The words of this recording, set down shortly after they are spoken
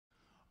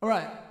All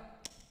right,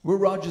 we're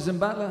Rogers and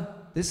Butler.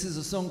 This is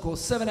a song called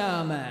 7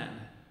 Hour Man.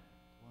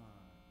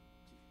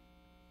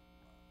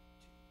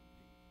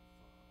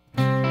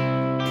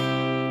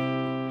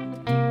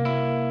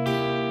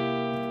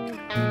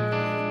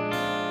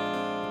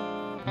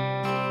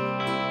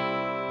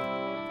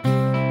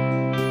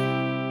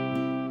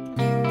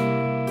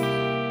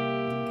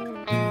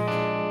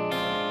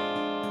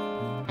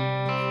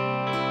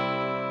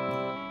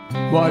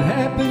 What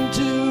happened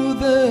to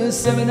the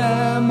 7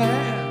 Hour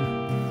Man?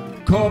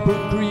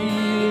 Corporate greed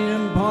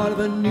and part of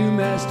a new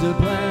master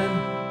plan.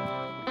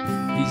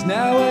 He's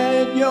now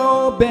at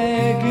your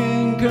beck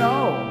and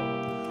call,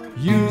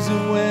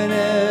 using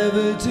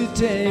whenever to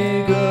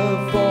take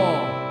a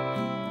fall.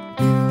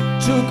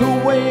 Took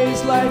away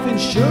his life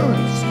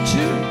insurance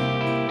too.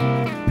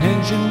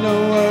 Pension,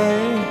 no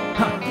worry,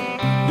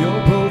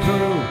 you'll pull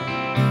through.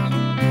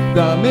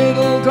 The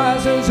middle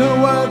classes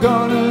who are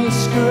gonna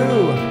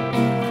screw,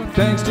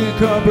 thanks to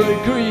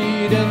corporate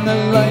greed and the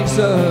likes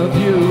of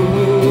you.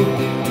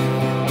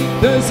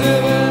 The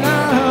 7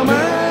 Hour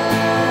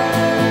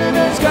Man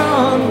is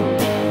gone,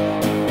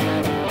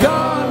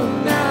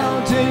 gone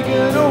now,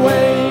 taken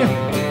away.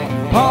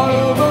 Part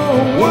of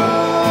a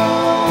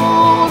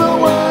world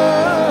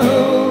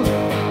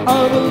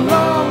of a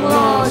long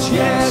lost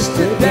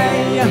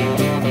yesterday.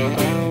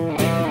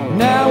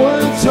 Now a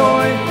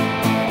toy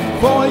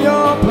for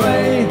your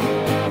play.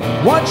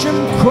 Watch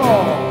him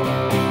crawl,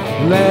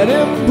 let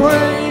him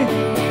pray.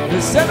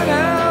 The 7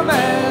 Hour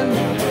Man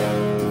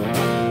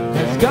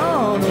has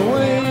gone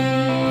away.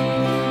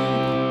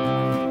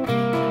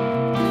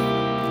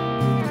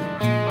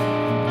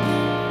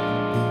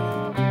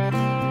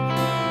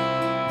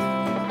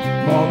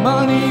 More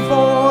money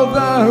for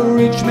the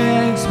rich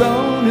man's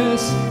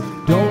bonus.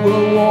 Don't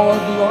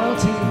reward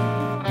loyalty,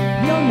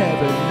 you'll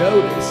never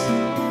notice.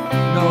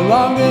 No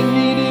longer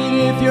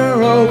needed if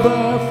you're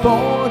over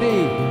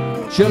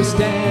 40. Just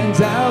stands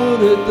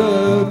out at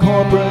the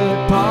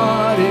corporate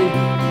party.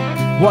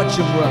 Watch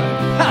him run,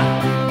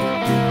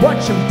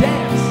 watch him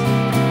dance,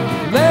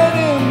 let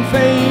him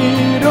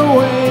fade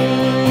away.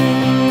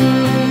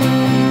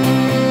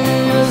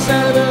 The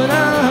 7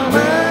 Hour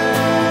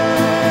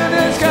Man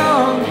is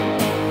gone,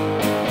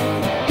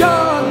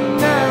 gone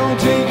now,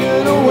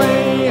 taken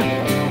away.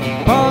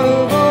 Part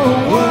of a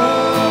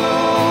world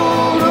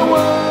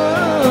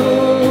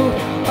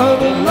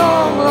of a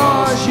long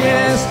lost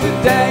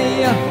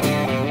yesterday.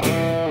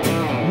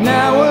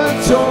 Now a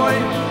toy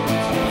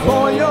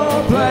for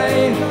your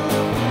play.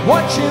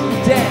 Watch him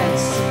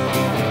dance,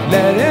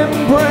 let him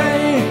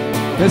pray.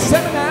 The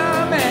 7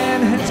 Hour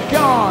Man has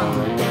gone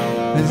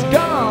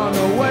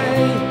away.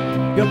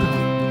 You're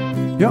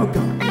gone, you're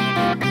gone.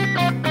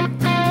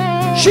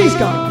 She's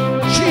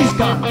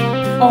gone,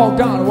 all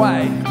gone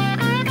away.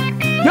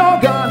 You're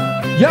gone,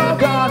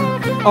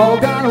 all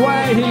gone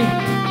away.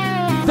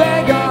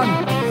 They're gone,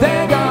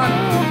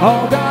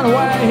 all gone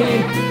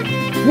away.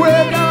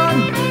 We're gone,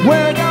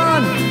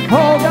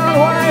 all gone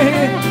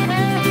away.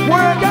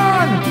 We're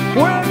gone.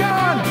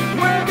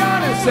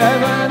 The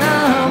 7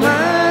 Hour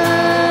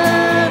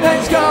Man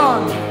has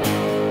gone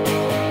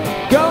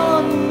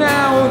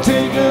now,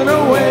 taken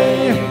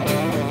away.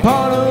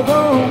 Part of a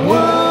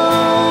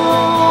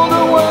world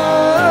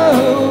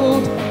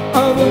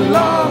of a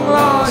long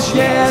lost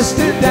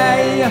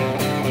yesterday.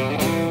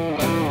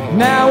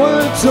 Now a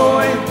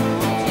toy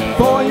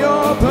for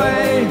your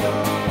play.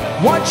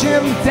 Watch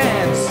him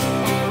dance,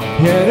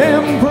 let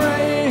him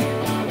pray.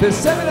 The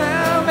 7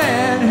 Hour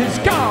Man has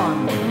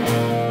gone.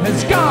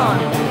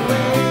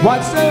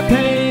 What's the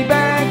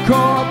payback?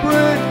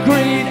 Corporate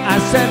greed. I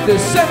said the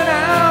 7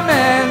 Hour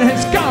Man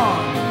has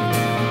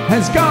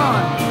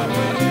gone.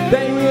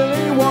 They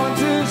really want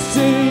to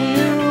see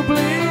you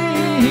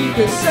bleed.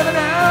 The 7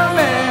 Hour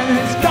Man